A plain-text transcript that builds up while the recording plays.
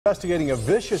Investigating a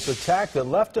vicious attack that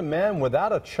left a man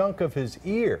without a chunk of his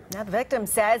ear. Now, the victim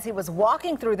says he was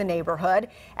walking through the neighborhood,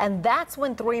 and that's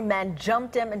when three men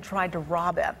jumped him and tried to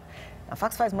rob him. Now,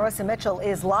 Fox 5's Marissa Mitchell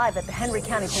is live at the Henry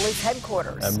County Police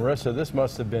headquarters. And Marissa, this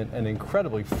must have been an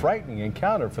incredibly frightening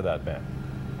encounter for that man.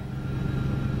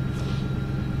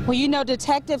 Well, you know,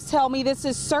 detectives tell me this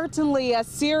is certainly a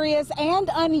serious and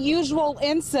unusual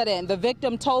incident. The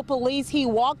victim told police he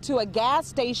walked to a gas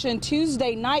station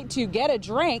Tuesday night to get a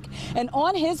drink, and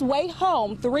on his way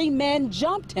home, three men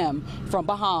jumped him from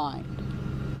behind.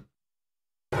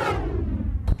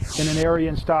 In an area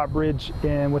in Stockbridge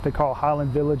in what they call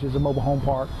Highland Village is a mobile home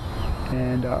park.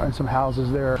 And some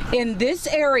houses there. In this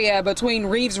area between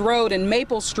Reeves Road and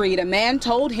Maple Street, a man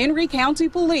told Henry County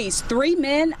Police three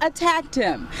men attacked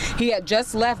him. He had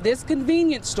just left this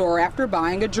convenience store after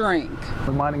buying a drink.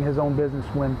 Minding his own business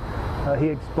when he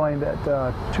explained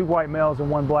that two white males and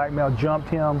one black male jumped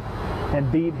him and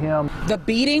beat him. The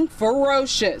beating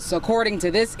ferocious. According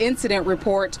to this incident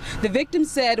report, the victim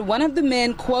said one of the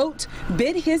men, quote,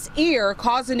 bit his ear,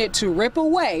 causing it to rip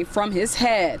away from his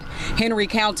head. Henry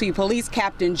County Police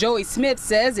Captain Joey Smith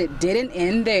says it didn't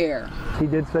end there. He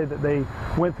did say that they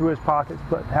went through his pockets,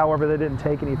 but however, they didn't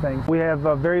take anything. We have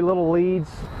very little leads,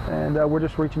 and we're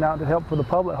just reaching out to help for the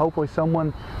public. Hopefully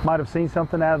someone might have seen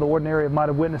something out of the ordinary, might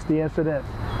have witnessed the incident.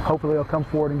 Hopefully they'll come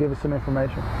forward and give us some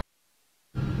information.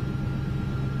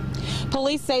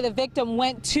 Police say the victim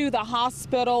went to the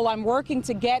hospital. I'm working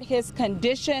to get his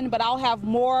condition, but I'll have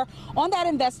more on that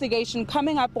investigation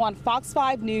coming up on Fox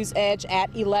 5 News Edge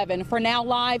at 11. For now,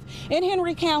 live in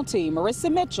Henry County, Marissa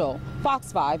Mitchell,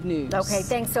 Fox 5 News. Okay,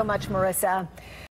 thanks so much, Marissa.